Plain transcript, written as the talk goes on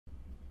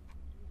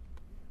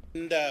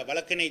இந்த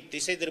வழக்கினை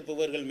திசை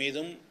திருப்புபவர்கள்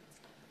மீதும்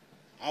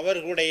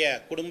அவர்களுடைய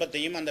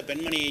குடும்பத்தையும் அந்த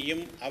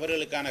பெண்மணியையும்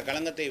அவர்களுக்கான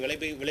களங்கத்தை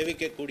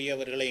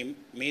விளைவிக்கக்கூடியவர்களை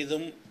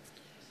மீதும்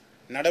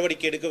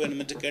நடவடிக்கை எடுக்க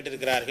வேண்டும் என்று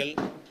கேட்டிருக்கிறார்கள்.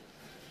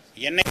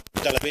 என்னை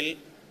பொறுத்தளவில்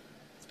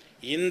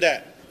இந்த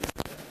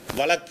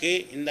வழக்கு,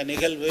 இந்த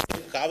நிகழ்வு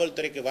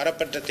காவல்துறைக்கு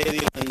வரப்பட்ட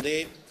தேதியிலிருந்து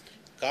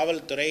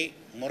காவல்துறை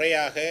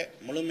முறையாக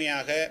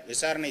முழுமையாக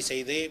விசாரணை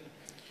செய்து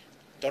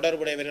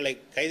தொடர்புடையவர்களை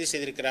கைது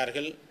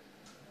செய்திருக்கிறார்கள்.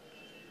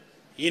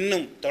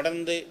 இன்னும்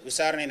தொடர்ந்து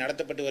விசாரணை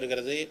நடத்தப்பட்டு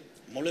வருகிறது.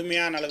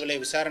 முழுமையான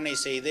அளவில் விசாரணை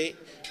செய்து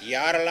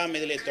யாரெல்லாம்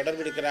இதில்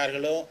தொடர்பு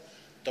இருக்கிறார்களோ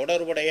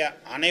தொடர்புடைய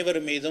அனைவர்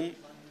மீதும்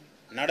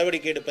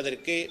நடவடிக்கை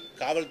எடுப்பதற்கு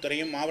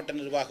காவல்துறையும் மாவட்ட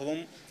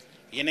நிர்வாகமும்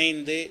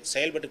இணைந்து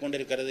செயல்பட்டு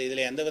கொண்டிருக்கிறது.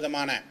 இதில் எந்த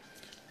விதமான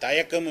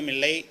தயக்கமும்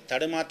இல்லை,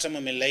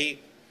 தடுமாற்றமும் இல்லை.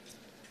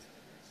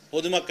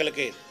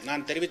 பொதுமக்களுக்கு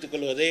நான் தெரிவித்துக்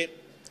கொள்வது,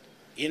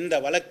 இந்த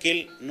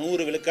வழக்கில்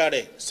 100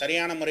 விழுக்காடு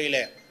சரியான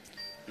முறையில்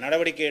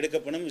நடவடிக்கை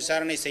எடுக்கப்படும்,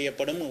 விசாரணை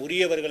செய்யப்படும்.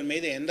 உரியவர்கள்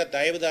மீது எந்த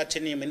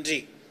தயவுதாட்சண்யமின்றி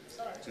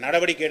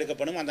நடவடிக்கை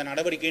எடுக்கப்படும். அந்த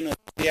நடவடிக்கையின்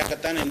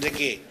உறுதியாகத்தான்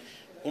இன்றைக்கு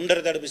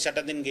குண்டர் தடுப்பு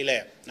சட்டத்தின் கீழே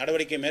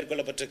நடவடிக்கை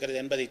மேற்கொள்ளப்பட்டிருக்கிறது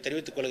என்பதை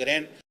தெரிவித்துக்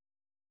கொள்கிறேன்.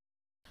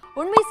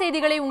 உண்மை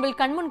செய்திகளை உங்கள்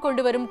கண்முன்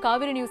கொண்டு வரும்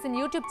காவிரி நியூஸின்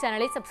யூடியூப்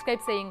சேனலை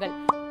சப்ஸ்கிரைப் செய்யுங்கள்.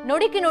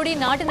 நொடிக்கு நொடி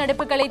நாட்டு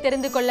நடப்புகளை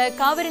தெரிந்து கொள்ள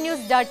Kaveri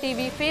news.tv,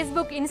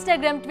 Facebook,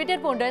 Instagram, Twitter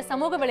போன்ற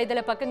சமூக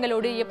வலைதள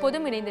பக்கங்களோடு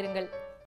எப்போதும் இணைந்திருங்கள்.